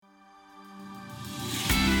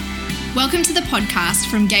Welcome to the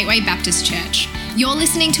podcast from Gateway Baptist Church. You're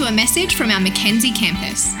listening to a message from our Mackenzie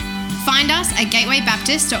campus. Find us at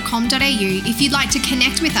gatewaybaptist.com.au if you'd like to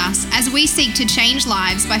connect with us as we seek to change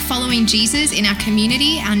lives by following Jesus in our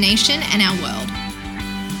community, our nation, and our world.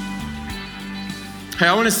 Hey,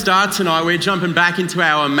 I want to start tonight. We're jumping back into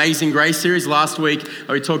our Amazing Grace series. Last week,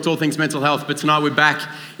 we talked all things mental health, but tonight we're back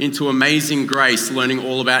into Amazing Grace, learning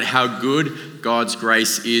all about how good God's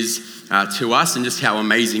grace is to us and just how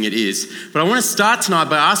amazing it is. But I want to start tonight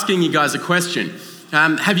by asking you guys a question.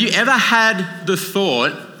 Have you ever had the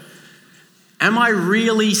thought, am I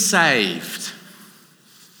really saved?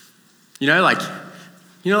 You know, like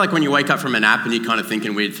when you wake up from a nap and you're kind of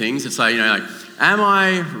thinking weird things. It's like, am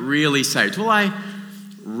I really saved? Will I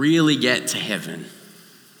really get to heaven?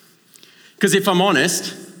 Because if I'm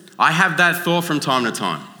honest, I have that thought from time to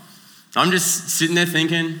time. I'm just sitting there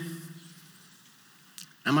thinking,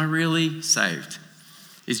 am I really saved?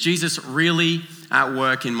 Is Jesus really at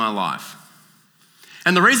work in my life?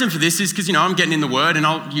 And the reason for this is because, I'm getting in the Word, and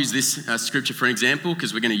I'll use this scripture for an example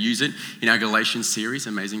because we're going to use it in our Galatians series,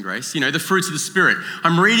 Amazing Grace. The fruits of the Spirit.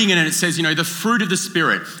 I'm reading it and it says, the fruit of the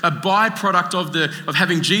Spirit, a byproduct of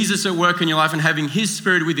having Jesus at work in your life and having His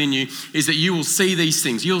Spirit within you is that you will see these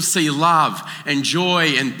things. You'll see love and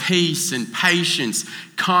joy and peace and patience,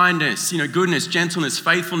 kindness, goodness, gentleness,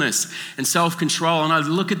 faithfulness, and self-control. And I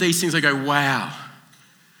look at these things, I go, wow.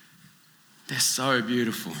 They're so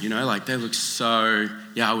beautiful, they look so,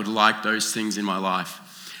 I would like those things in my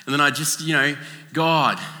life. And then I just,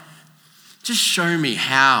 God, just show me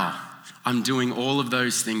how I'm doing all of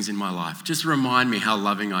those things in my life. Just remind me how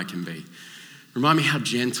loving I can be. Remind me how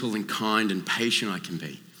gentle and kind and patient I can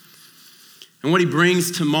be. And what He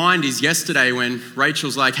brings to mind is yesterday when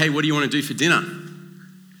Rachel's like, hey, what do you want to do for dinner? And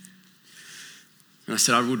I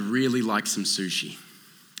said, I would really like some sushi.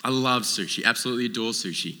 I love sushi, absolutely adore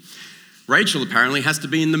sushi. Rachel apparently has to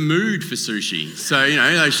be in the mood for sushi.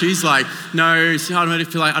 So, she's like, no, I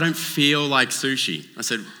don't feel like sushi. I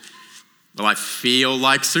said, well, I feel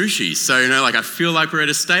like sushi. So, I feel like we're at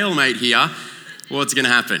a stalemate here. What's going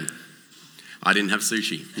to happen? I didn't have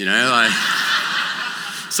sushi,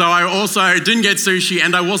 So I also didn't get sushi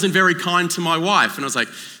and I wasn't very kind to my wife. And I was like,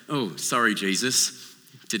 oh, sorry, Jesus.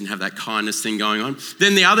 Didn't have that kindness thing going on.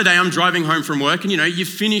 Then the other day I'm driving home from work and you've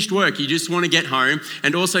finished work, you just want to get home.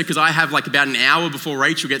 And also because I have about an hour before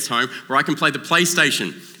Rachel gets home where I can play the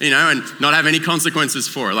PlayStation, and not have any consequences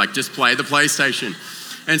for it, just play the PlayStation.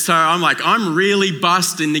 And so I'm really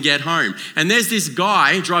busting to get home. And there's this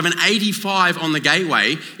guy driving 85 on the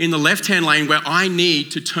gateway in the left-hand lane where I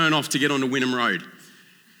need to turn off to get onto Wynnum Road.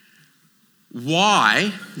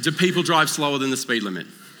 Why do people drive slower than the speed limit?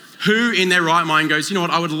 Who in their right mind goes,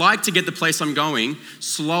 I would like to get the place I'm going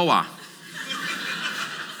slower.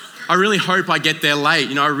 I really hope I get there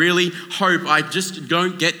late. I really hope I just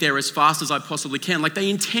don't get there as fast as I possibly can.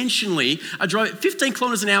 They intentionally are driving 15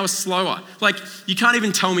 kilometers an hour slower. You can't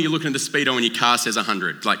even tell me you're looking at the speedo and your car says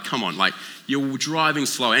 100. Come on, you're driving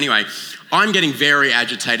slow. Anyway, I'm getting very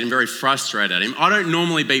agitated and very frustrated at him. I don't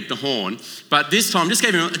normally beep the horn, but this time just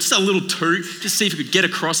gave him just a little toot, just see if he could get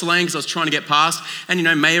across the lane because I was trying to get past, and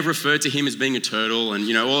may have referred to him as being a turtle and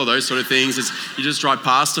all of those sort of things as you just drive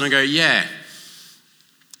past and I go, yeah,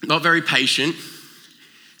 not very patient,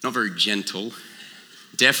 not very gentle,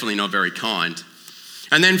 definitely not very kind.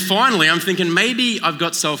 And then finally I'm thinking maybe I've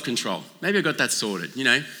got self-control. Maybe I've got that sorted,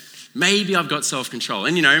 Maybe I've got self-control.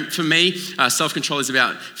 And for me, self-control is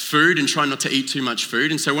about food and trying not to eat too much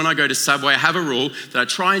food. And so when I go to Subway, I have a rule that I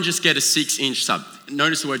try and just get a 6-inch sub.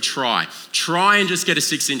 Notice the word try. Try and just get a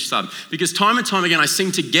 6-inch sub. Because time and time again, I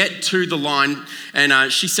seem to get to the line and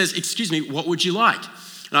she says, excuse me, what would you like?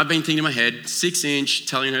 And I've been thinking in my head, 6-inch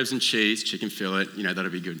Italian herbs and cheese, chicken fillet, that'll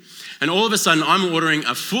be good. And all of a sudden, I'm ordering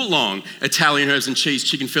a foot-long Italian herbs and cheese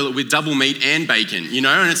chicken fillet with double meat and bacon,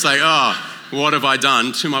 And it's like, oh, what have I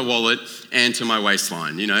done to my wallet and to my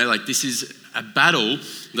waistline? This is a battle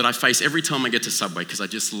that I face every time I get to Subway because I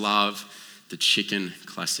just love the chicken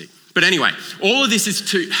classic. But anyway, all of this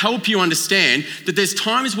is to help you understand that there's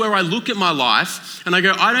times where I look at my life and I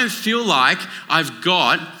go, I don't feel like I've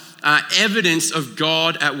got evidence of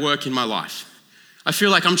God at work in my life. I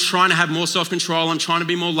feel like I'm trying to have more self-control, I'm trying to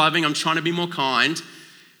be more loving, I'm trying to be more kind,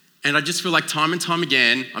 and I just feel like time and time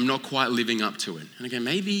again, I'm not quite living up to it. And I go,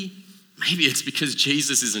 maybe it's because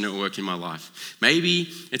Jesus isn't at work in my life. Maybe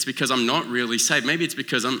it's because I'm not really saved. Maybe it's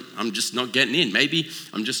because I'm just not getting in. Maybe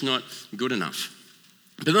I'm just not good enough.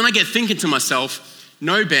 But then I get thinking to myself,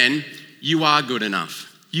 no, Ben, you are good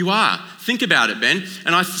enough. You are. Think about it, Ben.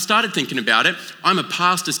 And I started thinking about it. I'm a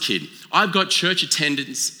pastor's kid. I've got church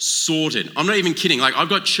attendance sorted. I'm not even kidding. Like, I've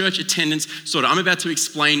got church attendance sorted. I'm about to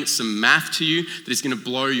explain some math to you that is going to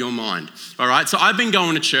blow your mind. All right? So I've been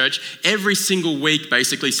going to church every single week,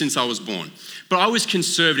 basically, since I was born. But I was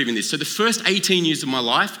conservative in this. So the first 18 years of my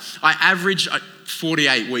life, I averaged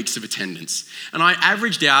 48 weeks of attendance. And I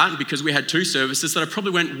averaged out, because we had 2 services, that I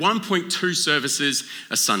probably went 1.2 services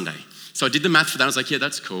a Sunday. So I did the math for that. I was like, yeah,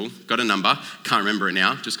 that's cool. Got a number. Can't remember it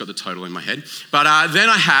now. Just got the total in my head. But then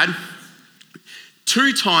I had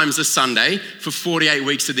 2 times a Sunday for 48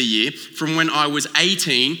 weeks of the year, from when I was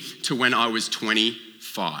 18 to when I was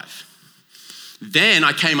 25. Then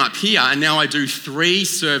I came up here, and now I do 3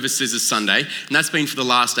 services a Sunday, and that's been for the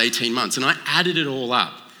last 18 months. And I added it all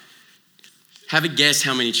up. Have a guess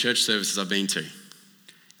how many church services I've been to?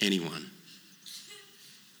 Anyone?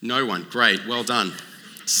 No one. Great. Well done.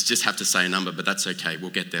 Just have to say a number, but that's okay. We'll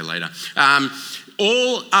get there later.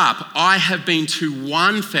 All up, I have been to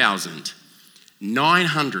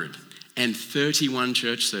 1,931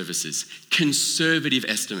 church services. Conservative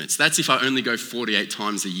estimates. That's if I only go 48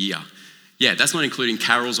 times a year. Yeah, that's not including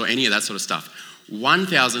carols or any of that sort of stuff.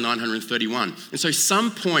 1,931. And so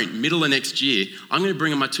some point, middle of next year, I'm going to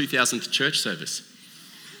bring on my 2,000th church service.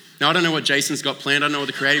 Now, I don't know what Jason's got planned. I don't know what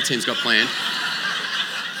the creative team's got planned.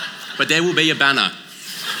 But there will be a banner.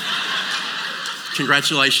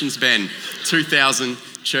 Congratulations, Ben. 2,000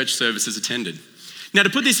 church services attended. Now, to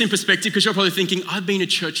put this in perspective, because you're probably thinking, I've been to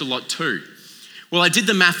church a lot too. Well, I did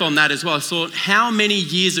the math on that as well. I thought, how many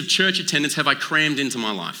years of church attendance have I crammed into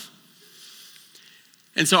my life?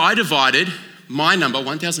 And so I divided my number,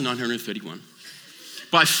 1,931,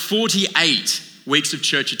 by 48 weeks of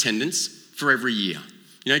church attendance for every year.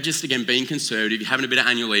 You know, just again, being conservative, you're having a bit of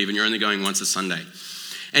annual leave and you're only going once a Sunday.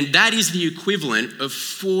 And that is the equivalent of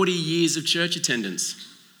 40 years of church attendance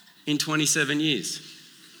in 27 years.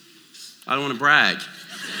 I don't want to brag,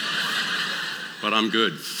 but I'm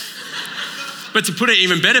good. But to put it in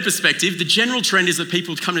even better perspective, the general trend is that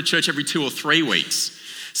people come to church every 2 or 3 weeks.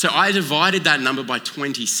 So I divided that number by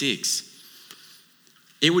 26.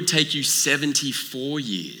 It would take you 74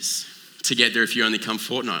 years to get there if you only come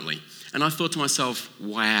fortnightly. And I thought to myself,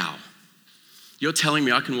 wow, you're telling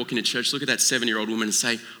me I can walk into church, look at that 7-year-old woman and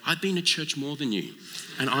say, I've been to church more than you,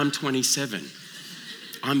 and I'm 27.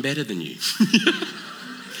 I'm better than you.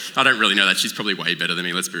 I don't really know that. She's probably way better than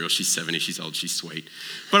me. Let's be real. She's 70. She's old. She's sweet.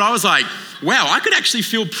 But I was like, wow, I could actually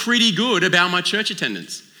feel pretty good about my church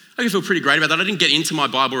attendance. I could feel pretty great about that. I didn't get into my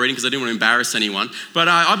Bible reading because I didn't want to embarrass anyone. But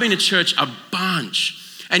I've been to church a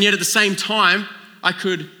bunch. And yet at the same time, I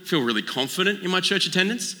could feel really confident in my church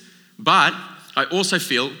attendance. But I also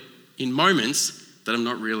feel in moments that I'm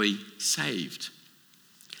not really saved.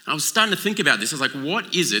 I was starting to think about this. I was like,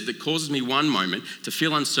 what is it that causes me one moment to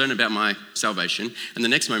feel uncertain about my salvation and the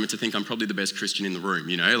next moment to think I'm probably the best Christian in the room,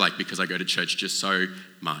 you know, like because I go to church just so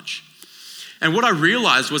much. And what I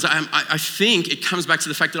realized was I think it comes back to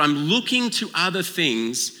the fact that I'm looking to other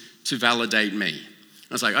things to validate me.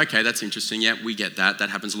 I was like, okay, that's interesting. Yeah, we get that. That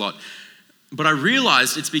happens a lot. But I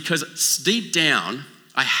realized it's because deep down,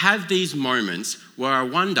 I have these moments where I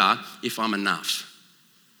wonder if I'm enough.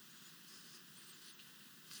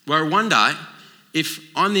 Where I wonder if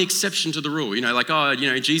I'm the exception to the rule. You know, like, oh,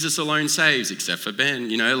 you know, Jesus alone saves, except for Ben.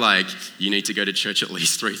 You know, like, you need to go to church at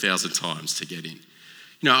least 3,000 times to get in.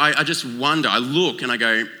 You know, I just wonder, I look and I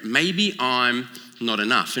go, maybe I'm not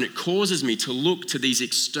enough. And it causes me to look to these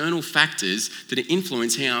external factors that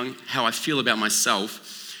influence how I feel about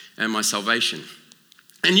myself and my salvation.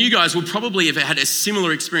 And you guys will probably have had a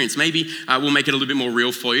similar experience. Maybe we'll make it a little bit more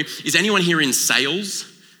real for you. Is anyone here in sales?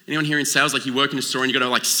 Anyone here in sales, like you work in a store and you got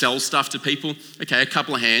to like sell stuff to people? Okay, a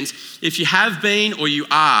couple of hands. If you have been or you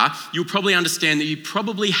are, you'll probably understand that you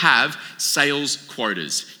probably have sales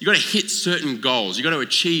quotas. You got to hit certain goals. You got to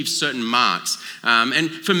achieve certain marks. And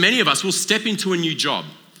for many of us, we'll step into a new job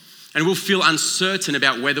and we'll feel uncertain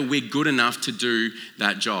about whether we're good enough to do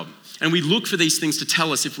that job. And we look for these things to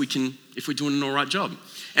tell us if we're doing an all right job.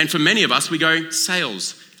 And for many of us, we go,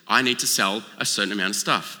 sales. I need to sell a certain amount of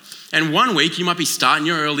stuff. And one week you might be starting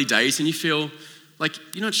your early days and you feel like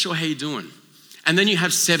you're not sure how you're doing. And then you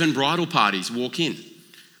have 7 bridal parties walk in,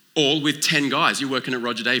 all with 10 guys. You're working at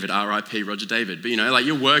Roger David, RIP Roger David. But you know, like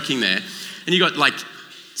you're working there and you got like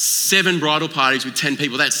 7 bridal parties with 10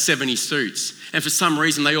 people. That's 70 suits. And for some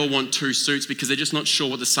reason, they all want 2 suits because they're just not sure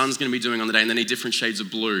what the sun's going to be doing on the day, and they need different shades of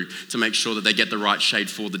blue to make sure that they get the right shade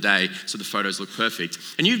for the day so the photos look perfect.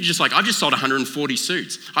 And you've just like, I've just sold 140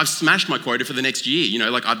 suits. I've smashed my quota for the next year. You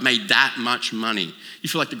know, like I've made that much money. You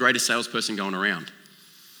feel like the greatest salesperson going around.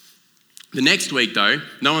 The next week, though,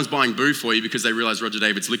 no one's buying boo for you because they realize Roger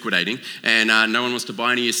David's liquidating, and no one wants to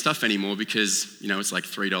buy any of your stuff anymore because, it's like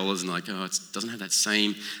 $3 and like, oh, it doesn't have that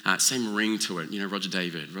same ring to it. Roger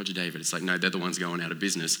David. It's like, no, they're the ones going out of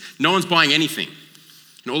business. No one's buying anything.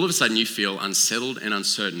 And all of a sudden you feel unsettled and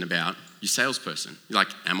uncertain about your salesperson. You're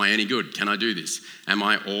like, am I any good? Can I do this? Am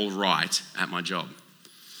I all right at my job?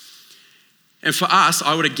 And for us,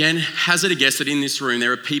 I would again hazard a guess that in this room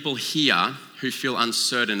there are people here who feel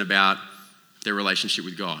uncertain about their relationship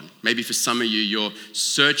with God. Maybe for some of you, you're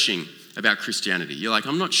searching about Christianity. You're like,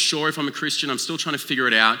 I'm not sure if I'm a Christian. I'm still trying to figure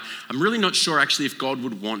it out. I'm really not sure actually if God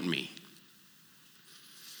would want me.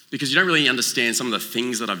 Because you don't really understand some of the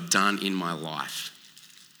things that I've done in my life.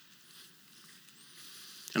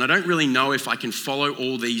 And I don't really know if I can follow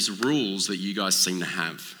all these rules that you guys seem to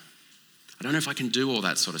have. I don't know if I can do all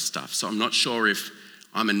that sort of stuff. So I'm not sure if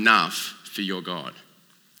I'm enough for your God.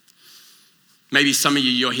 Maybe some of you,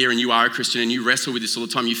 you're here and you are a Christian and you wrestle with this all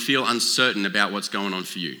the time. You feel uncertain about what's going on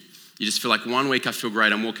for you. You just feel like one week I feel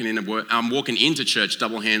great. I'm walking into church,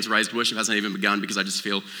 double hands raised. Worship hasn't even begun because I just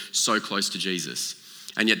feel so close to Jesus.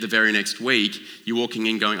 And yet the very next week, you're walking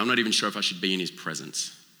in going, I'm not even sure if I should be in his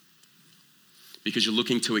presence. Because you're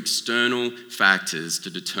looking to external factors to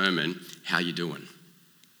determine how you're doing.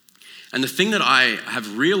 And the thing that I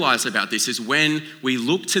have realized about this is when we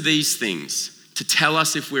look to these things to tell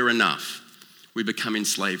us if we're enough, we become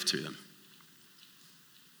enslaved to them.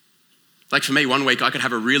 Like for me, one week I could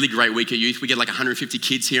have a really great week at youth. We get like 150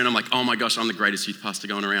 kids here and I'm like, oh my gosh, I'm the greatest youth pastor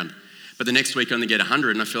going around. But the next week I only get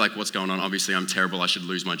 100 and I feel like, what's going on? Obviously I'm terrible, I should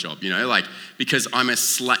lose my job, because I'm a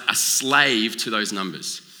slave to those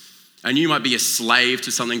numbers. And you might be a slave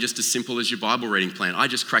to something just as simple as your Bible reading plan. I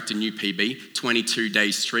just cracked a new PB, 22-day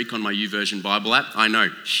streak on my YouVersion Bible app. I know,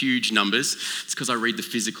 huge numbers. It's because I read the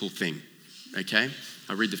physical thing, okay?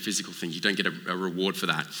 I read the physical thing. You don't get a reward for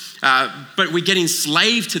that. But we get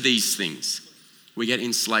enslaved to these things. We get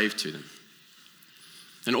enslaved to them.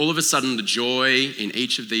 And all of a sudden, the joy in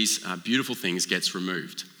each of these beautiful things gets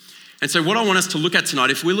removed. And so what I want us to look at tonight,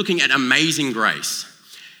 if we're looking at amazing grace,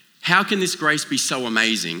 how can this grace be so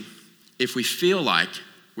amazing if we feel like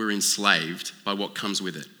we're enslaved by what comes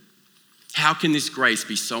with it? How can this grace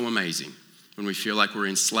be so amazing when we feel like we're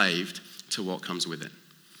enslaved to what comes with it?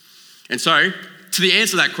 And so, to the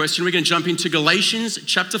answer to that question, we're going to jump into Galatians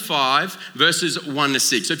chapter 5, verses 1 to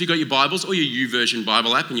 6. So if you've got your Bibles or your YouVersion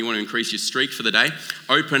Bible app and you want to increase your streak for the day,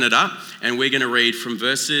 open it up and we're going to read from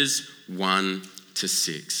verses 1 to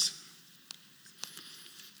 6.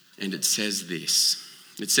 And it says this.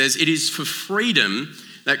 It says, "It is for freedom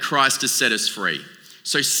that Christ has set us free.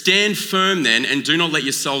 So stand firm then and do not let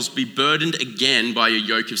yourselves be burdened again by a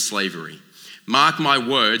yoke of slavery. Mark my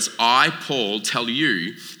words, I, Paul, tell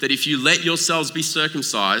you that if you let yourselves be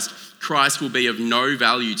circumcised, Christ will be of no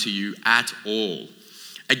value to you at all.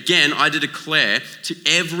 Again, I declare to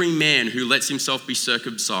every man who lets himself be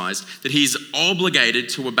circumcised that he is obligated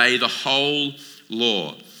to obey the whole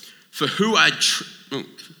law. For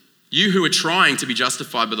you who are trying to be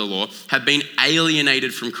justified by the law have been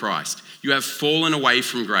alienated from Christ. You have fallen away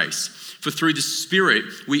from grace. For through the Spirit,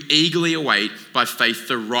 we eagerly await by faith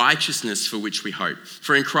the righteousness for which we hope.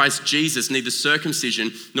 For in Christ Jesus, neither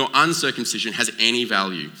circumcision nor uncircumcision has any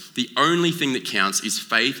value. The only thing that counts is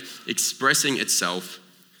faith expressing itself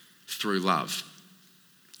through love."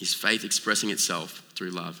 Is faith expressing itself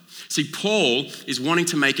through love. See, Paul is wanting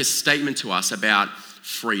to make a statement to us about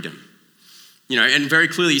freedom. And very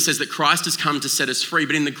clearly he says that Christ has come to set us free.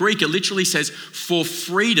 But in the Greek, it literally says, for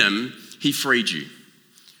freedom, he freed you.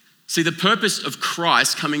 See, the purpose of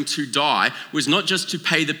Christ coming to die was not just to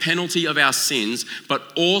pay the penalty of our sins,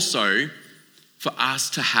 but also for us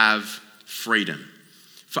to have freedom,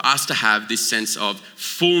 for us to have this sense of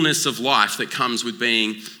fullness of life that comes with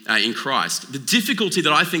being in Christ. The difficulty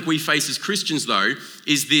that I think we face as Christians, though,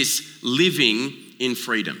 is this living in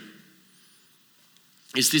freedom.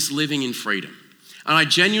 Is this living in freedom? And I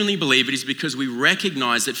genuinely believe it is because we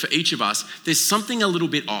recognize that for each of us, there's something a little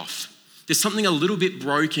bit off. There's something a little bit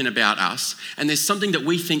broken about us, and there's something that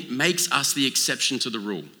we think makes us the exception to the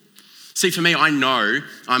rule. See, for me, I know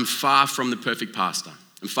I'm far from the perfect pastor.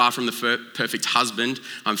 I'm far from the perfect husband.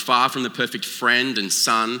 I'm far from the perfect friend and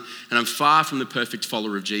son, and I'm far from the perfect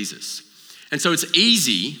follower of Jesus. And so it's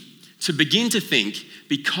easy to begin to think,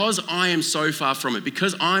 because I am so far from it,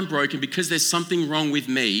 because I'm broken, because there's something wrong with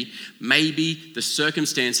me, maybe the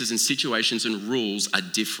circumstances and situations and rules are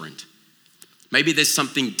different. Maybe there's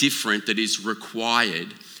something different that is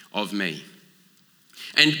required of me.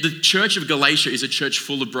 And the church of Galatia is a church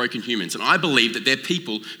full of broken humans. And I believe that they're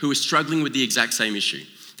people who are struggling with the exact same issue.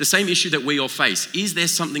 The same issue that we all face. Is there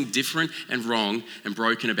something different and wrong and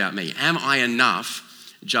broken about me? Am I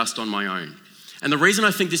enough just on my own? And the reason I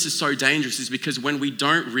think this is so dangerous is because when we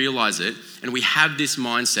don't realize it and we have this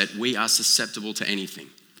mindset, we are susceptible to anything.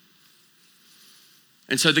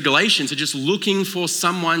 And so the Galatians are just looking for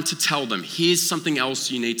someone to tell them, here's something else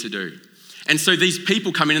you need to do. And so these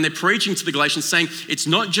people come in and they're preaching to the Galatians saying, it's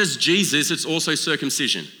not just Jesus, it's also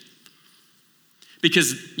circumcision.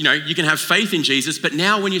 Because, you can have faith in Jesus, but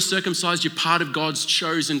now when you're circumcised, you're part of God's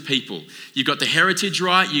chosen people. You've got the heritage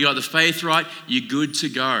right, you got the faith right, you're good to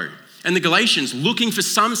go. And the Galatians, looking for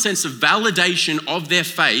some sense of validation of their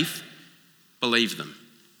faith, believe them.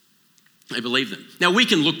 They believe them. Now we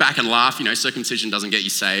can look back and laugh, circumcision doesn't get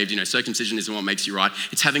you saved, circumcision isn't what makes you right.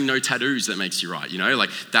 It's having no tattoos that makes you right,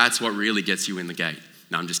 that's what really gets you in the gate.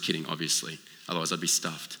 No, I'm just kidding, obviously. Otherwise I'd be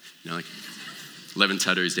stuffed, 11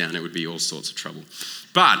 tattoos down, it would be all sorts of trouble.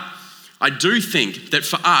 But I do think that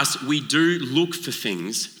for us, we do look for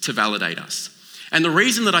things to validate us. And the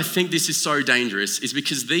reason that I think this is so dangerous is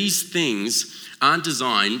because these things aren't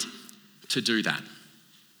designed to do that.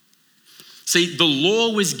 See, the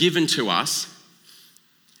law was given to us,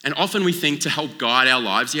 and often we think to help guide our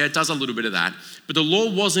lives. Yeah, it does a little bit of that. But the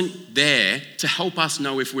law wasn't there to help us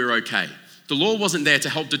know if we're okay. The law wasn't there to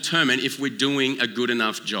help determine if we're doing a good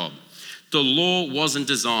enough job. The law wasn't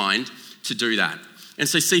designed to do that. And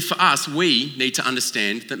so see, for us, we need to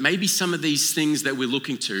understand that maybe some of these things that we're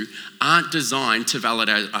looking to aren't designed to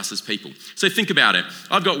validate us as people. So think about it.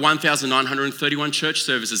 I've got 1,931 church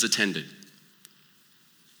services attended.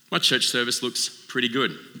 My church service looks pretty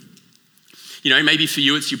good. Maybe for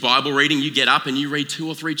you, it's your Bible reading. You get up and you read 2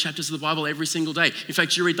 or 3 chapters of the Bible every single day. In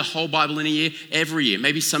fact, you read the whole Bible in a year, every year.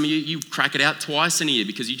 Maybe some of you crack it out twice in a year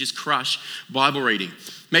because you just crush Bible reading.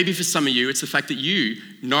 Maybe for some of you, it's the fact that you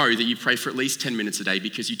know that you pray for at least 10 minutes a day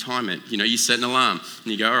because you time it. You set an alarm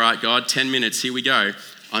and you go, all right, God, 10 minutes, here we go.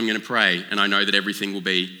 I'm going to pray and I know that everything will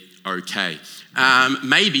be okay.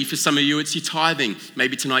 Maybe for some of you, it's your tithing.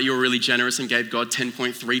 Maybe tonight you were really generous and gave God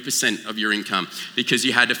 10.3% of your income because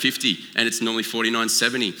you had a 50 and it's normally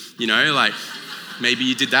 49.70. Maybe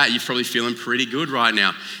you did that. You're probably feeling pretty good right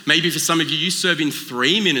now. Maybe for some of you, you serve in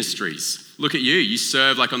 3 ministries. Look at you. You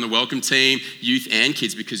serve on the welcome team, youth and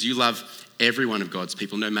kids because you love every one of God's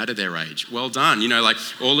people, no matter their age. Well done.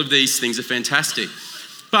 All of these things are fantastic.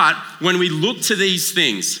 But when we look to these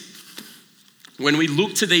things,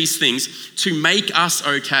 to make us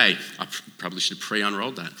okay, I probably should have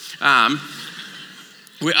pre-unrolled that.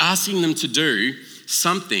 We're asking them to do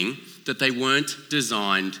something that they weren't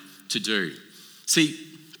designed to do. See,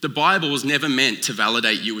 the Bible was never meant to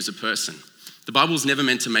validate you as a person. The Bible was never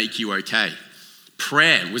meant to make you okay.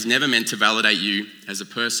 Prayer was never meant to validate you as a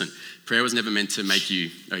person. Prayer was never meant to make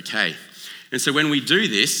you okay. And so when we do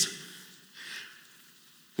this,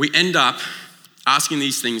 we end up asking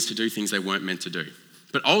these things to do things they weren't meant to do.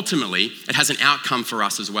 But ultimately, it has an outcome for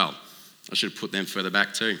us as well. I should have put them further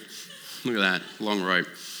back too. Look at that, long rope.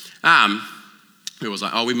 It was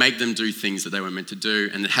we make them do things that they weren't meant to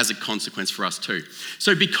do, and it has a consequence for us too.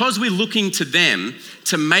 So because we're looking to them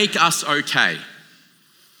to make us okay,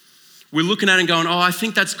 we're looking at it and going, I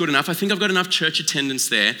think that's good enough. I think I've got enough church attendance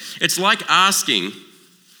there. It's like asking,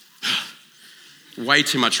 way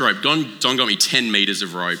too much rope. Don got me 10 meters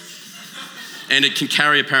of rope. And it can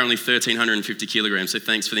carry apparently 1,350 kilograms. So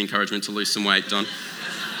thanks for the encouragement to lose some weight, Don.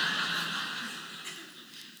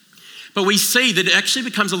 But we see that it actually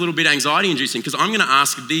becomes a little bit anxiety-inducing because I'm going to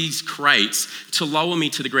ask these crates to lower me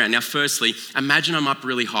to the ground. Now, firstly, imagine I'm up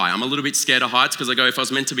really high. I'm a little bit scared of heights because I go, if I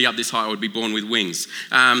was meant to be up this high, I would be born with wings.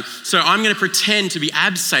 So I'm going to pretend to be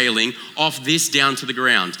abseiling off this down to the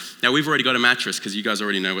ground. Now, we've already got a mattress because you guys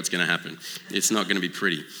already know what's going to happen. It's not going to be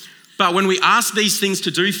pretty. But when we ask these things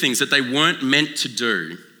to do things that they weren't meant to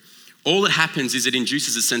do, all that happens is it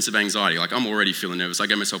induces a sense of anxiety. I'm already feeling nervous. I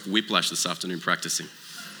gave myself whiplash this afternoon practicing.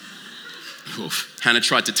 Oof. Hannah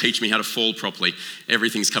tried to teach me how to fall properly.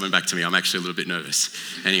 Everything's coming back to me. I'm actually a little bit nervous.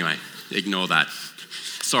 Anyway, ignore that.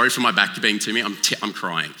 Sorry for my back being to me. I'm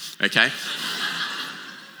crying, okay?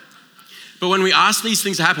 But when we ask these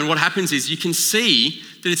things to happen, what happens is you can see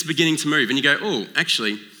that it's beginning to move. And you go,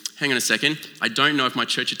 actually, hang on a second. I don't know if my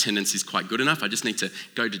church attendance is quite good enough. I just need to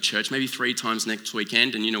go to church maybe 3 times next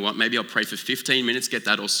weekend. And you know what? Maybe I'll pray for 15 minutes, get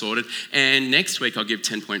that all sorted. And next week I'll give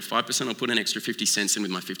 10.5%. I'll put an extra 50 cents in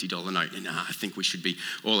with my $50 note. And I think we should be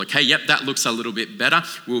all okay. Yep, that looks a little bit better.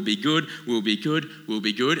 We'll be good. We'll be good. We'll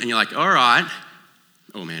be good. And you're like, all right.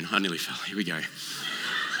 Oh man, I nearly fell. Here we go.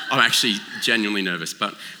 I'm actually genuinely nervous,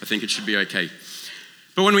 but I think it should be okay.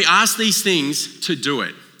 But when we ask these things to do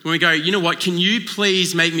it, when we go, you know what, can you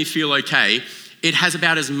please make me feel okay? it has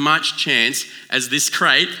about as much chance as this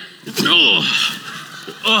crate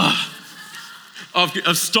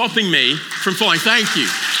of stopping me from falling. Thank you.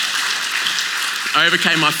 I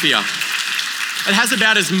overcame my fear. It has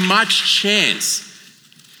about as much chance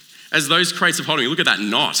as those crates of holding me. Look at that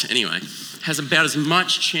knot, anyway. It has about as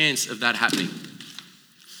much chance of that happening.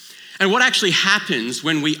 And what actually happens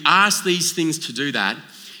when we ask these things to do that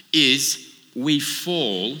is we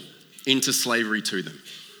fall into slavery to them.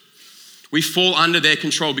 We fall under their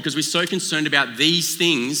control because we're so concerned about these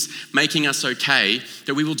things making us okay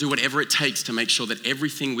that we will do whatever it takes to make sure that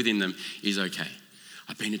everything within them is okay.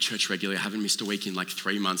 I've been to church regularly. I haven't missed a week in like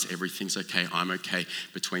 3 months. Everything's okay. I'm okay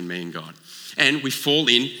between me and God. And we fall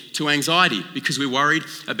into anxiety because we're worried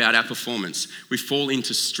about our performance. We fall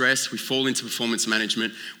into stress. We fall into performance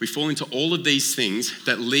management. We fall into all of these things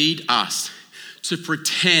that lead us to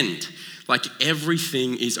pretend like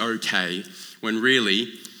everything is okay when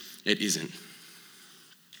really it isn't.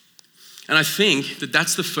 And I think that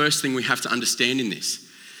that's the first thing we have to understand in this.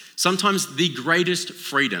 Sometimes the greatest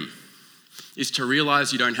freedom is to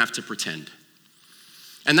realize you don't have to pretend.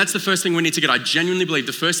 And that's the first thing we need to get. I genuinely believe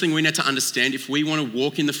the first thing we need to understand if we want to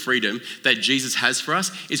walk in the freedom that Jesus has for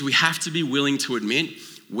us is we have to be willing to admit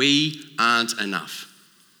we aren't enough.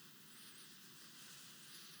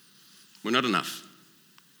 We're not enough.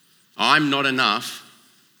 I'm not enough.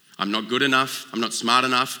 I'm not good enough. I'm not smart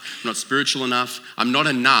enough. I'm not spiritual enough. I'm not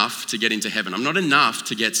enough to get into heaven. I'm not enough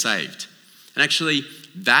to get saved. And actually,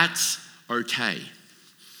 that's okay.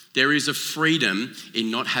 There is a freedom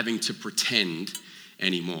in not having to pretend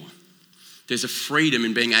anymore. There's a freedom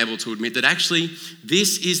in being able to admit that actually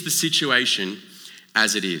this is the situation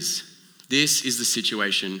as it is. This is the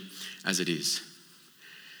situation as it is.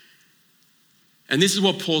 And this is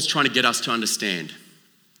what Paul's trying to get us to understand.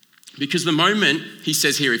 Because the moment he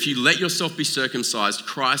says here, if you let yourself be circumcised,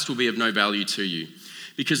 Christ will be of no value to you.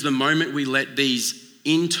 Because the moment we let these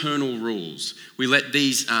internal rules, we let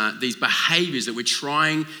these behaviors that we're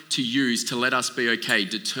trying to use to let us be okay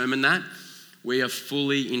determine that, we are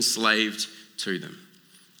fully enslaved to them.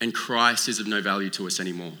 And Christ is of no value to us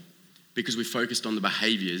anymore because we're focused on the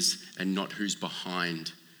behaviors and not who's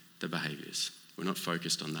behind the behaviors. We're not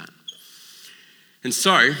focused on that. And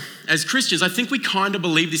so, as Christians, I think we kind of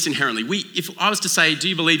believe this inherently. If I was to say, do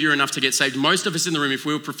you believe you're enough to get saved? Most of us in the room, if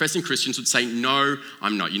we were professing Christians, would say, no,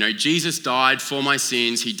 I'm not. You know, Jesus died for my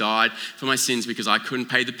sins. He died for my sins because I couldn't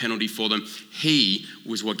pay the penalty for them. He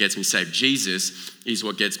was what gets me saved. Jesus is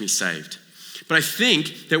what gets me saved. But I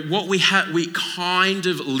think that what we kind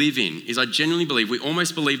of live in is, I genuinely believe, we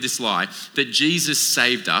almost believe this lie, that Jesus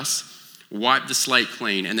saved us, wipe the slate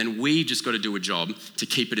clean, and then we've just got to do a job to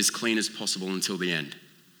keep it as clean as possible until the end.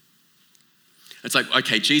 It's like,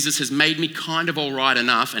 okay, Jesus has made me kind of all right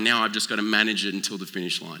enough, and now I've just got to manage it until the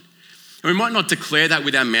finish line. And we might not declare that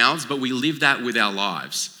with our mouths, but we live that with our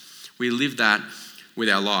lives. We live that with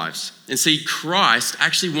our lives. And see, Christ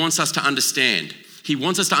actually wants us to understand. He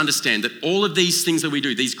wants us to understand that all of these things that we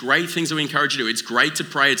do, these great things that we encourage you to do, it's great to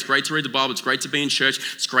pray, it's great to read the Bible, it's great to be in church,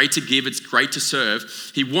 it's great to give, it's great to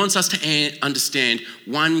serve. He wants us to understand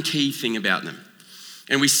one key thing about them.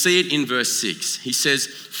 And we see it in verse 6. He says,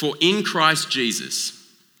 for in Christ Jesus,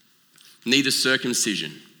 neither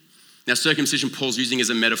circumcision. Now, circumcision Paul's using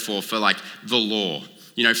as a metaphor for like the law.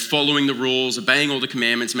 You know, following the rules, obeying all the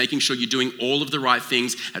commandments, making sure you're doing all of the right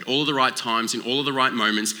things at all of the right times, in all of the right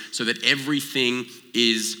moments, so that everything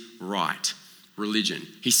is right. Religion.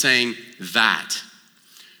 He's saying that.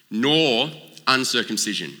 Nor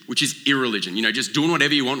uncircumcision, which is irreligion. You know, just doing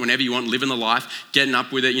whatever you want, whenever you want, living the life, getting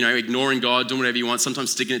up with it, you know, ignoring God, doing whatever you want,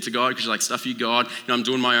 sometimes sticking it to God because you're like, stuff you God, you know, I'm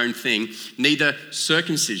doing my own thing. Neither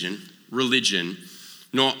circumcision, religion,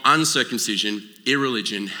 nor uncircumcision,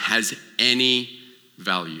 irreligion, has any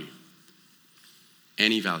value.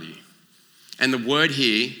 Any value. And the word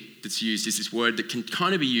here that's used is this word that can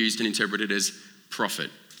kind of be used and interpreted as profit.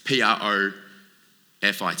 Profit.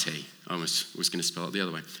 I almost was going to spell it the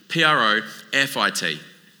other way. Profit.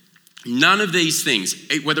 None of these things,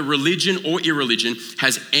 whether religion or irreligion,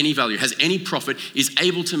 has any value, has any profit, is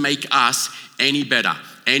able to make us any better,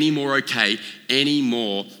 any more okay, any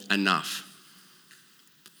more enough.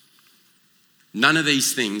 None of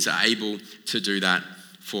these things are able to do that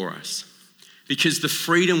for us. Because the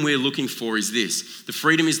freedom we're looking for is this. The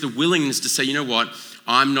freedom is the willingness to say, you know what,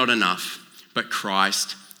 I'm not enough, but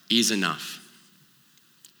Christ is enough.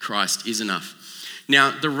 Christ is enough.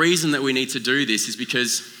 Now, the reason that we need to do this is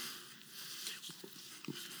because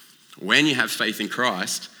when you have faith in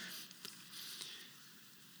Christ,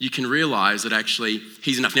 you can realize that actually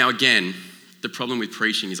he's enough. Now, again, the problem with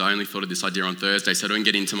preaching is I only thought of this idea on Thursday, so I don't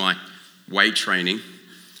get into my weight training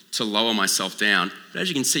to lower myself down. But as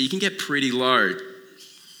you can see, you can get pretty low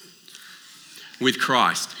with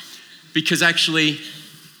Christ. Because actually,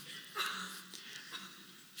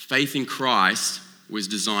 faith in Christ was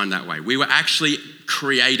designed that way. We were actually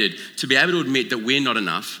created to be able to admit that we're not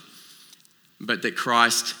enough, but that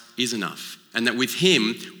Christ is enough. And that with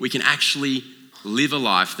him, we can actually live a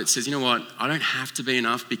life that says, you know what, I don't have to be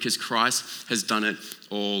enough because Christ has done it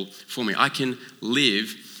all for me. I can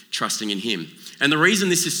live trusting in him. And the reason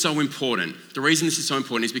this is so important,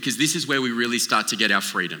 is because this is where we really start to get our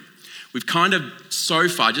freedom. We've kind of so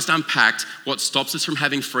far just unpacked what stops us from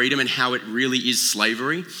having freedom and how it really is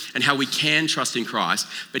slavery and how we can trust in Christ.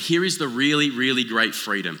 But here is the really, really great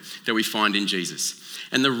freedom that we find in Jesus.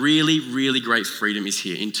 And the really, really great freedom is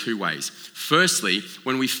here in two ways. Firstly,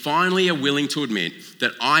 when we finally are willing to admit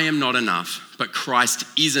that I am not enough, but Christ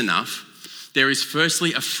is enough, there is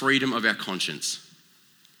firstly a freedom of our conscience.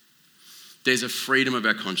 There's a freedom of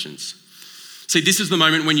our conscience. See, this is the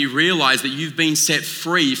moment when you realize that you've been set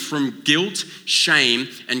free from guilt, shame,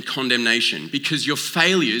 and condemnation because your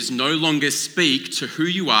failures no longer speak to who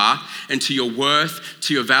you are and to your worth,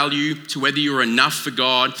 to your value, to whether you're enough for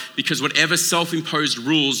God, because whatever self-imposed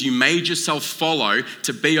rules you made yourself follow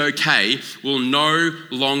to be okay will no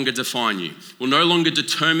longer define you, will no longer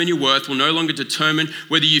determine your worth, will no longer determine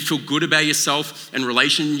whether you feel good about yourself and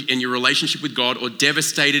your relationship with God or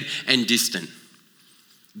devastated and distant.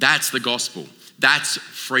 That's the gospel. That's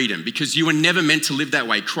freedom, because you were never meant to live that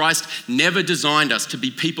way. Christ never designed us to be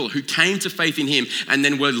people who came to faith in him and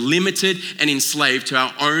then were limited and enslaved to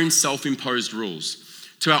our own self-imposed rules,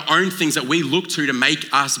 to our own things that we look to make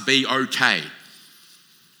us be okay.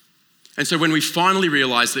 And so when we finally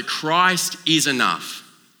realize that Christ is enough,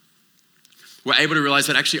 we're able to realize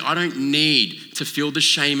that actually I don't need to feel the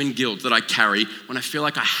shame and guilt that I carry when I feel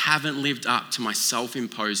like I haven't lived up to my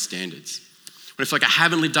self-imposed standards. When I feel like I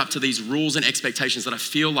haven't lived up to these rules and expectations that I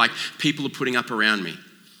feel like people are putting up around me.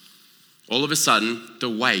 All of a sudden, the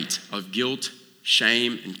weight of guilt,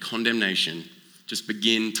 shame, and condemnation just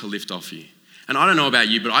begin to lift off you. And I don't know about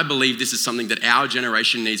you, but I believe this is something that our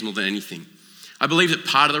generation needs more than anything. I believe that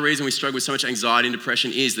part of the reason we struggle with so much anxiety and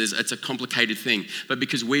depression is it's a complicated thing, but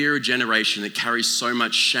because we are a generation that carries so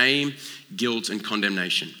much shame, guilt, and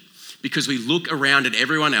condemnation. Because we look around at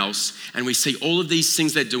everyone else and we see all of these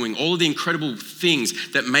things they're doing, all of the incredible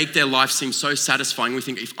things that make their life seem so satisfying. We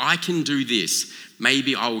think, if I can do this,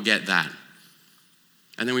 maybe I will get that.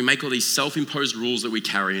 And then we make all these self-imposed rules that we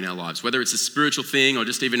carry in our lives, whether it's a spiritual thing or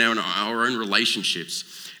just even our own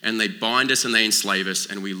relationships. And they bind us and they enslave us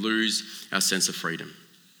and we lose our sense of freedom.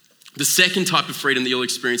 The second type of freedom that you'll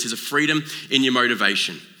experience is a freedom in your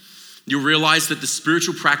motivation. You'll realize that the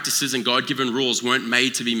spiritual practices and God-given rules weren't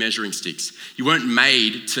made to be measuring sticks. You weren't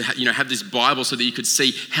made to have this Bible so that you could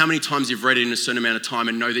see how many times you've read it in a certain amount of time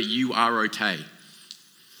and know that you are okay.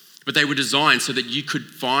 But they were designed so that you could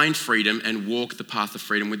find freedom and walk the path of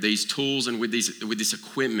freedom with these tools and with this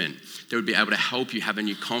equipment that would be able to help you have a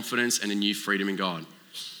new confidence and a new freedom in God.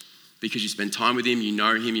 Because you spend time with him, you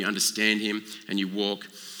know him, you understand him, and you walk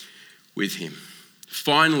with him.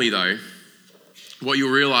 Finally, though, what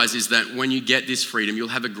you'll realize is that when you get this freedom, you'll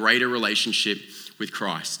have a greater relationship with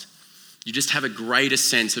Christ. You just have a greater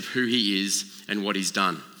sense of who he is and what he's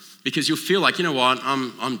done. Because you'll feel like, you know what,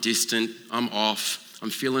 I'm distant, I'm off,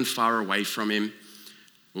 I'm feeling far away from him.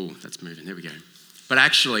 Oh, that's moving, there we go. But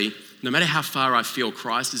actually, no matter how far I feel,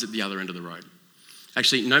 Christ is at the other end of the road.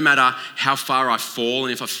 Actually, no matter how far I fall,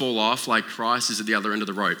 and if I fall off, like Christ is at the other end of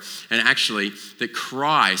the road. And actually, that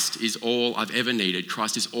Christ is all I've ever needed.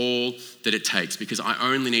 Christ is all that it takes, because I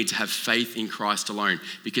only need to have faith in Christ alone,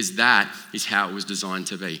 because that is how it was designed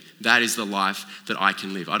to be. That is the life that I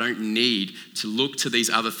can live. I don't need to look to these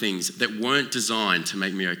other things that weren't designed to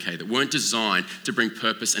make me okay, that weren't designed to bring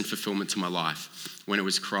purpose and fulfillment to my life, when it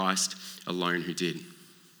was Christ alone who did.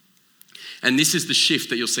 And this is the shift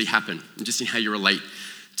that you'll see happen, just in how you relate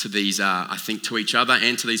to these, I think, to each other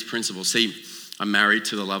and to these principles. See, I'm married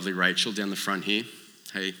to the lovely Rachel down the front here.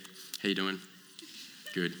 Hey, how you doing?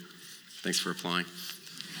 Good. Thanks for replying.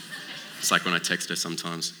 It's like when I text her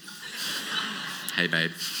sometimes. Hey, babe.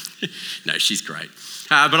 No, she's great.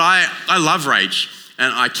 But I love Rach,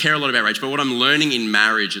 and I care a lot about Rach. But what I'm learning in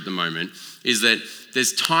marriage at the moment is that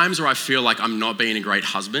there's times where I feel like I'm not being a great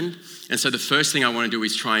husband. And so the first thing I want to do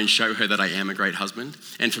is try and show her that I am a great husband.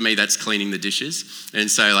 And for me, that's cleaning the dishes.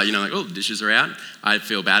 And so oh, the dishes are out. I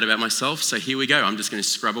feel bad about myself. So here we go. I'm just going to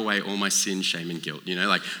scrub away all my sin, shame, and guilt.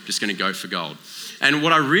 I'm just going to go for gold. And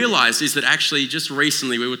what I realized is that actually just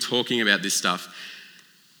recently we were talking about this stuff.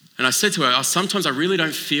 And I said to her, sometimes I really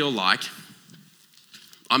don't feel like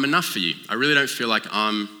I'm enough for you. I really don't feel like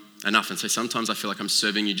I'm enough. And so sometimes I feel like I'm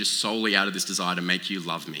serving you just solely out of this desire to make you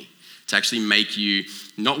love me, to actually make you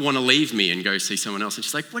not want to leave me and go see someone else. And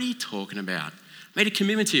she's like, what are you talking about? I made a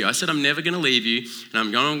commitment to you. I said, I'm never going to leave you and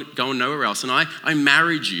I'm going nowhere else. And I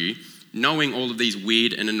married you knowing all of these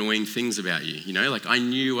weird and annoying things about you. You know, like I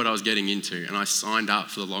knew what I was getting into and I signed up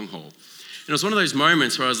for the long haul. And it was one of those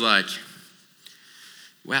moments where I was like,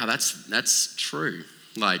 wow, that's true.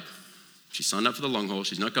 Like, she signed up for the long haul.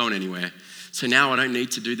 She's not going anywhere. So now I don't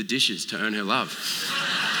need to do the dishes to earn her love.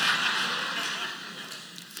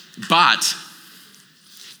 But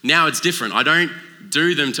now it's different. I don't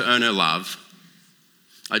do them to earn her love.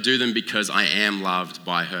 I do them because I am loved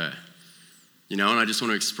by her. You know, and I just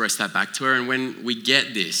want to express that back to her. And when we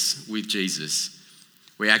get this with Jesus,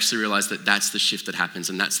 we actually realize that that's the shift that happens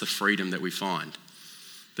and that's the freedom that we find.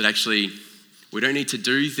 That actually, we don't need to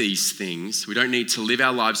do these things. We don't need to live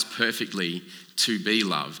our lives perfectly to be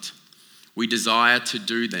loved. We desire to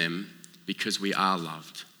do them because we are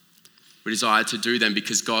loved. We desire to do them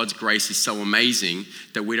because God's grace is so amazing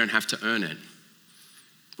that we don't have to earn it.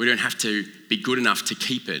 We don't have to be good enough to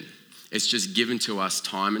keep it. It's just given to us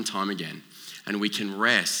time and time again. And we can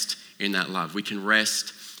rest in that love. We can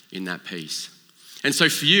rest in that peace. And so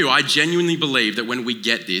for you, I genuinely believe that when we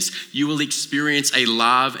get this, you will experience a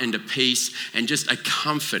love and a peace and just a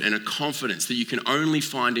comfort and a confidence that you can only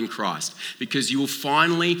find in Christ, because you will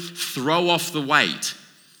finally throw off the weight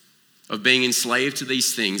of being enslaved to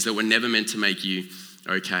these things that were never meant to make you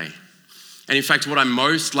okay. And in fact, what I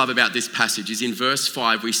most love about this passage is in verse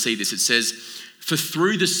 5, we see this. It says, "For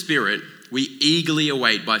through the Spirit, we eagerly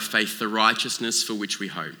await by faith the righteousness for which we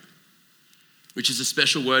hope," which is a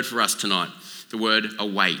special word for us tonight. The word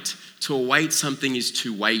await. To await something is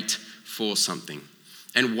to wait for something.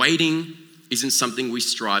 And waiting isn't something we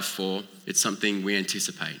strive for, it's something we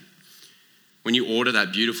anticipate. When you order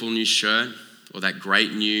that beautiful new shirt or that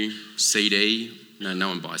great new CD, no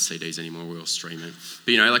one buys CDs anymore, we all stream it.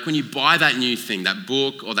 But you know, like when you buy that new thing, that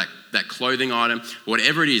book or that clothing item,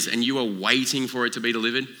 whatever it is, and you are waiting for it to be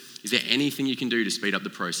delivered, is there anything you can do to speed up the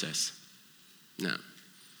process? No.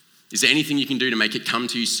 Is there anything you can do to make it come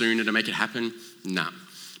to you sooner, to make it happen? No.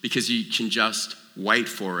 Because you can just wait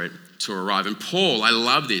for it to arrive. And Paul, I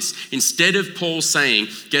love this. Instead of Paul saying,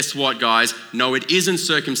 guess what, guys? No, it isn't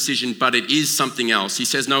circumcision, but it is something else. He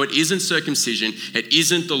says, no, it isn't circumcision. It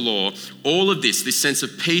isn't the law. All of this sense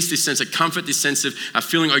of peace, this sense of comfort, this sense of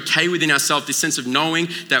feeling okay within ourselves, this sense of knowing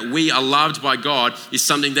that we are loved by God is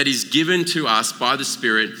something that is given to us by the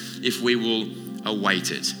Spirit if we will await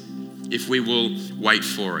it, if we will wait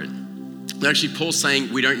for it. Actually, Paul's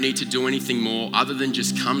saying we don't need to do anything more other than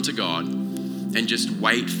just come to God and just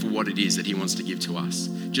wait for what it is that he wants to give to us.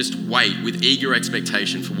 Just wait with eager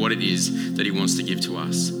expectation for what it is that he wants to give to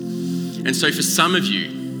us. And so for some of you,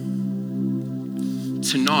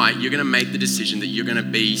 tonight, you're going to make the decision that you're going to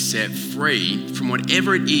be set free from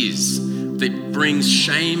whatever it is that brings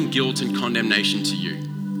shame, guilt, and condemnation to you.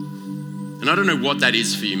 And I don't know what that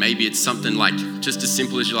is for you. Maybe it's something like just as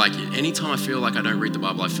simple as you're like, anytime I feel like I don't read the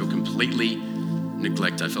Bible, I feel completely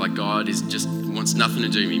neglected. I feel like God just wants nothing to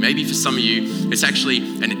do with me. Maybe for some of you, it's actually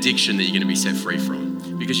an addiction that you're going to be set free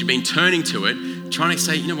from because you've been turning to it, trying to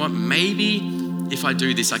say, you know what, maybe if I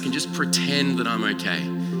do this, I can just pretend that I'm okay.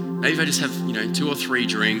 Maybe if I just have, 2 or 3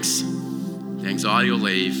 drinks, the anxiety will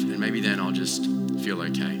leave, and maybe then I'll just feel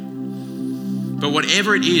okay. But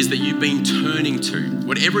whatever it is that you've been turning to,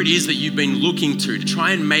 whatever it is that you've been looking to try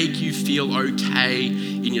and make you feel okay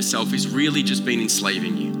in yourself is really just been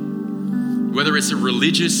enslaving you. Whether it's a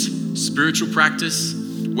religious, spiritual practice,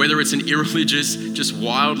 whether it's an irreligious, just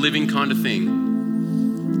wild living kind of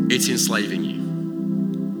thing, it's enslaving you.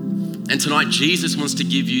 And tonight, Jesus wants to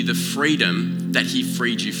give you the freedom that he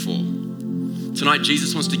freed you for. Tonight,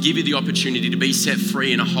 Jesus wants to give you the opportunity to be set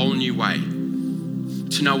free in a whole new way,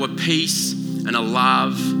 to know a peace and a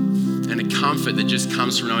love and a comfort that just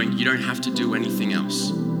comes from knowing you don't have to do anything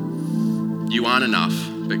else. You aren't enough,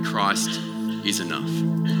 but Christ is enough.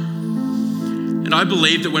 And I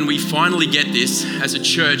believe that when we finally get this as a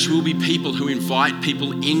church, we'll be people who invite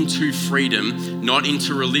people into freedom, not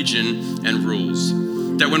into religion and rules.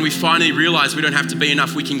 That when we finally realize we don't have to be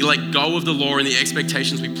enough, we can let go of the law and the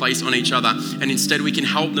expectations we place on each other, and instead we can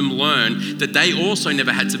help them learn that they also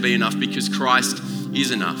never had to be enough because Christ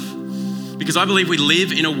is enough. Because I believe we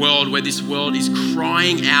live in a world where this world is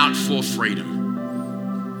crying out for freedom.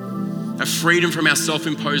 A freedom from our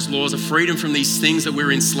self-imposed laws, a freedom from these things that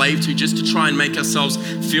we're enslaved to just to try and make ourselves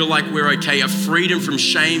feel like we're okay, a freedom from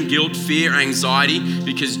shame, guilt, fear, anxiety,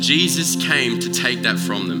 because Jesus came to take that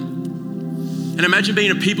from them. And imagine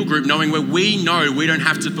being a people group knowing where we know we don't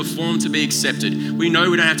have to perform to be accepted. We know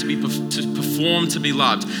we don't have to perform to be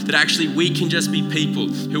loved. That actually we can just be people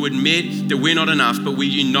who admit that we're not enough, but we're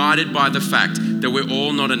united by the fact that we're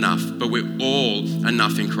all not enough, but we're all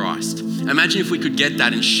enough in Christ. Imagine if we could get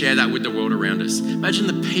that and share that with the world around us. Imagine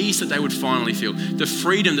the peace that they would finally feel, the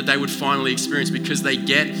freedom that they would finally experience because they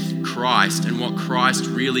get Christ and what Christ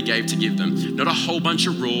really gave to give them. Not a whole bunch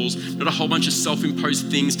of rules, not a whole bunch of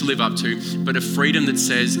self-imposed things to live up to, but a freedom that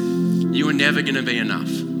says, you are never going to be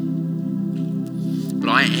enough. But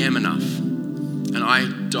I am enough. And I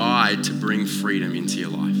died to bring freedom into your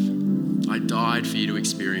life. I died for you to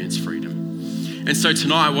experience freedom. And so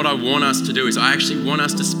tonight, what I want us to do is I actually want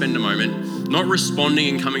us to spend a moment not responding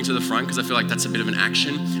and coming to the front because I feel like that's a bit of an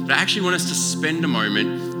action, but I actually want us to spend a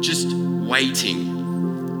moment just waiting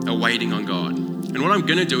on God. And what I'm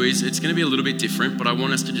going to do is it's going to be a little bit different, but I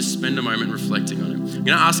want us to just spend a moment reflecting on it. I'm going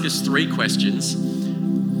to ask us 3 questions,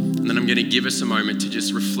 and then I'm going to give us a moment to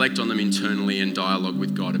just reflect on them internally and dialogue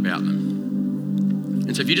with God about them.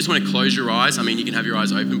 And so if you just want to close your eyes, you can have your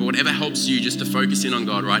eyes open, but whatever helps you just to focus in on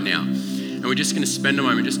God right now. And we're just going to spend a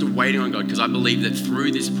moment just waiting on God because I believe that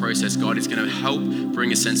through this process, God is going to help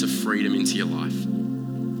bring a sense of freedom into your life.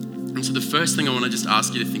 And so the first thing I want to just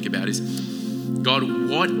ask you to think about is, God,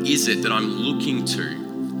 what is it that I'm looking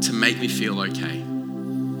to make me feel okay?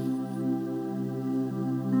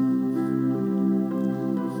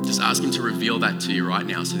 Just ask him to reveal that to you right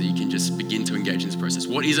now so that you can just begin to engage in this process.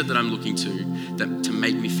 What is it that I'm looking to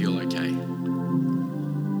make me feel okay?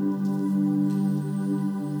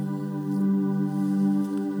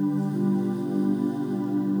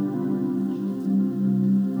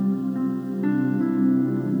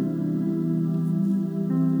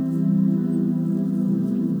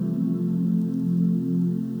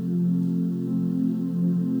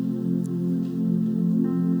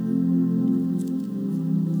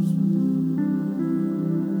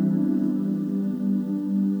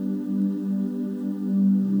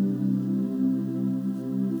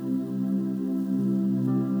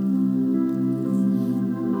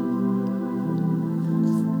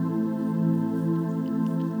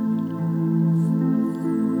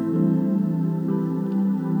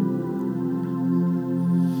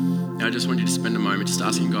 I just want you to spend a moment just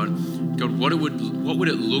asking God, what would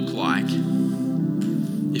it look like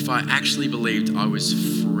if I actually believed I was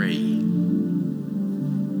free?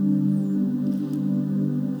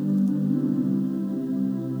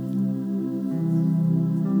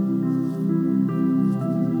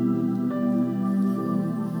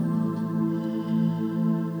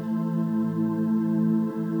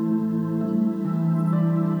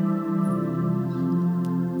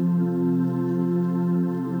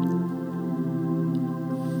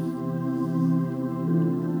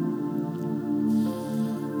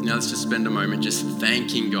 Now let's just spend a moment just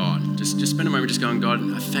thanking God. Just spend a moment just going, God,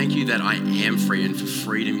 I thank you that I am free, and for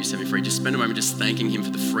freedom you set me free. Just spend a moment just thanking him for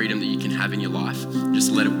the freedom that you can have in your life.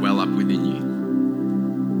 Just let it well up within you.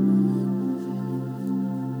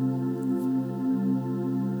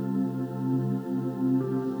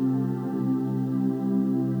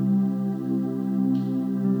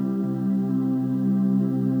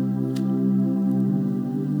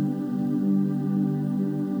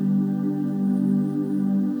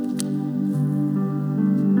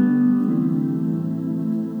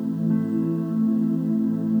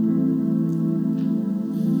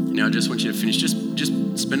 Now I just want you to finish, just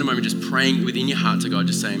spend a moment just praying within your heart to God,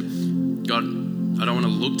 just saying, God, I don't want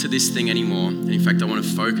to look to this thing anymore. And in fact, I want to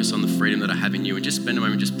focus on the freedom that I have in you, and just spend a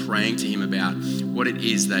moment just praying to him about what it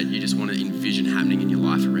is that you just want to envision happening in your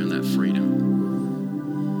life around that freedom.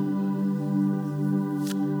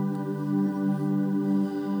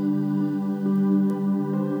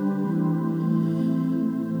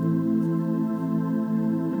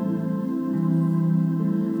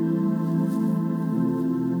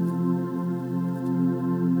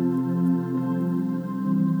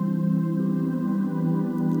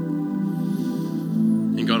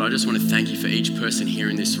 God, I just want to thank you for each person here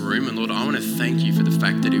in this room. And Lord, I want to thank you for the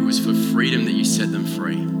fact that it was for freedom that you set them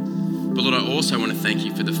free. But Lord, I also want to thank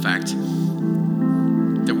you for the fact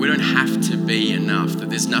that we don't have to be enough, that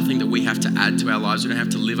there's nothing that we have to add to our lives. We don't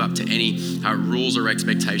have to live up to any rules or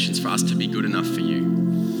expectations for us to be good enough for you.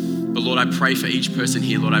 But Lord, I pray for each person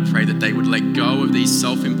here, Lord, I pray that they would let go of these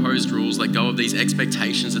self-imposed rules, let go of these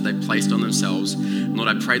expectations that they've placed on themselves. And Lord,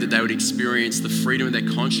 I pray that they would experience the freedom of their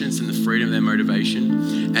conscience and the freedom of their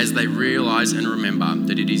motivation as they realize and remember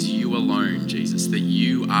that it is you alone, Jesus, that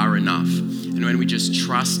you are enough. And when we just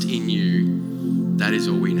trust in you, that is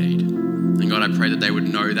all we need. And God, I pray that they would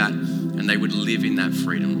know that and they would live in that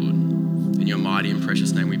freedom, Lord. In your mighty and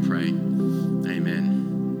precious name we pray. Amen.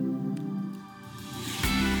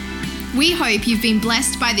 We hope you've been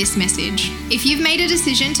blessed by this message. If you've made a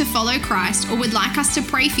decision to follow Christ or would like us to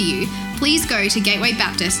pray for you, please go to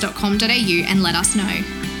gatewaybaptist.com.au and let us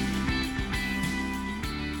know.